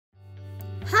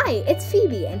Hi, it's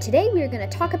Phoebe, and today we are going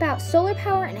to talk about solar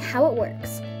power and how it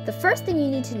works. The first thing you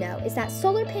need to know is that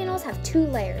solar panels have two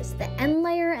layers, the N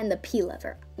layer and the P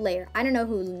layer. I don't know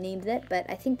who named it, but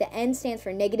I think the N stands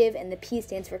for negative and the P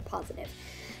stands for positive.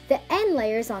 The N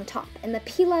layer is on top and the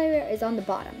P layer is on the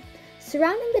bottom.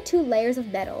 Surrounding the two layers of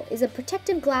metal is a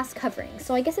protective glass covering,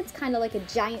 so I guess it's kind of like a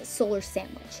giant solar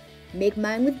sandwich. Make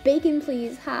mine with bacon,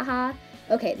 please, haha.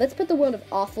 Okay, let's put the world of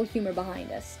awful humor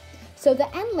behind us. So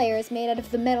the N layer is made out of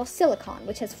the metal silicon,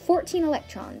 which has 14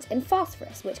 electrons, and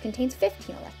phosphorus, which contains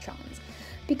 15 electrons.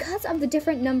 Because of the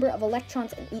different number of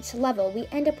electrons in each level, we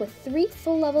end up with 3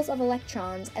 full levels of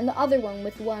electrons and the other one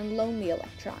with 1 lonely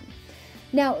electron.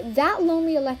 Now, that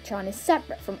lonely electron is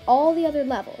separate from all the other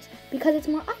levels because it's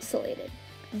more isolated.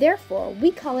 Therefore,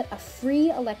 we call it a free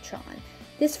electron.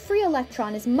 This free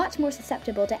electron is much more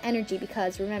susceptible to energy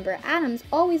because, remember, atoms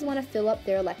always want to fill up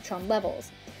their electron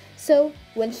levels. So,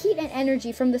 when heat and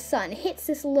energy from the sun hits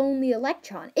this lonely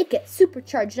electron, it gets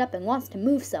supercharged up and wants to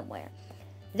move somewhere.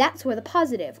 That's where the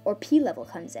positive, or P level,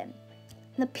 comes in.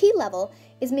 The P level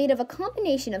is made of a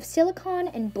combination of silicon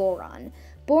and boron.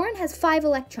 Boron has 5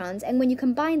 electrons, and when you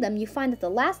combine them, you find that the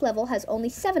last level has only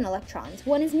 7 electrons.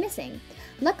 One is missing.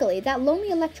 Luckily, that lonely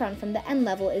electron from the N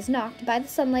level is knocked by the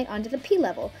sunlight onto the P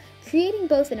level, creating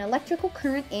both an electrical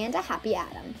current and a happy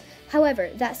atom. However,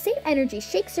 that same energy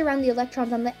shakes around the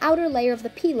electrons on the outer layer of the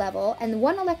P level, and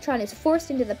one electron is forced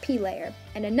into the P layer,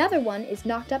 and another one is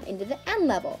knocked up into the N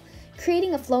level,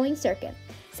 creating a flowing circuit.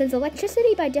 Since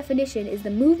electricity by definition is the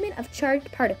movement of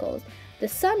charged particles, the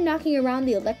sun knocking around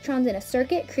the electrons in a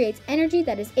circuit creates energy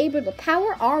that is able to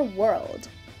power our world.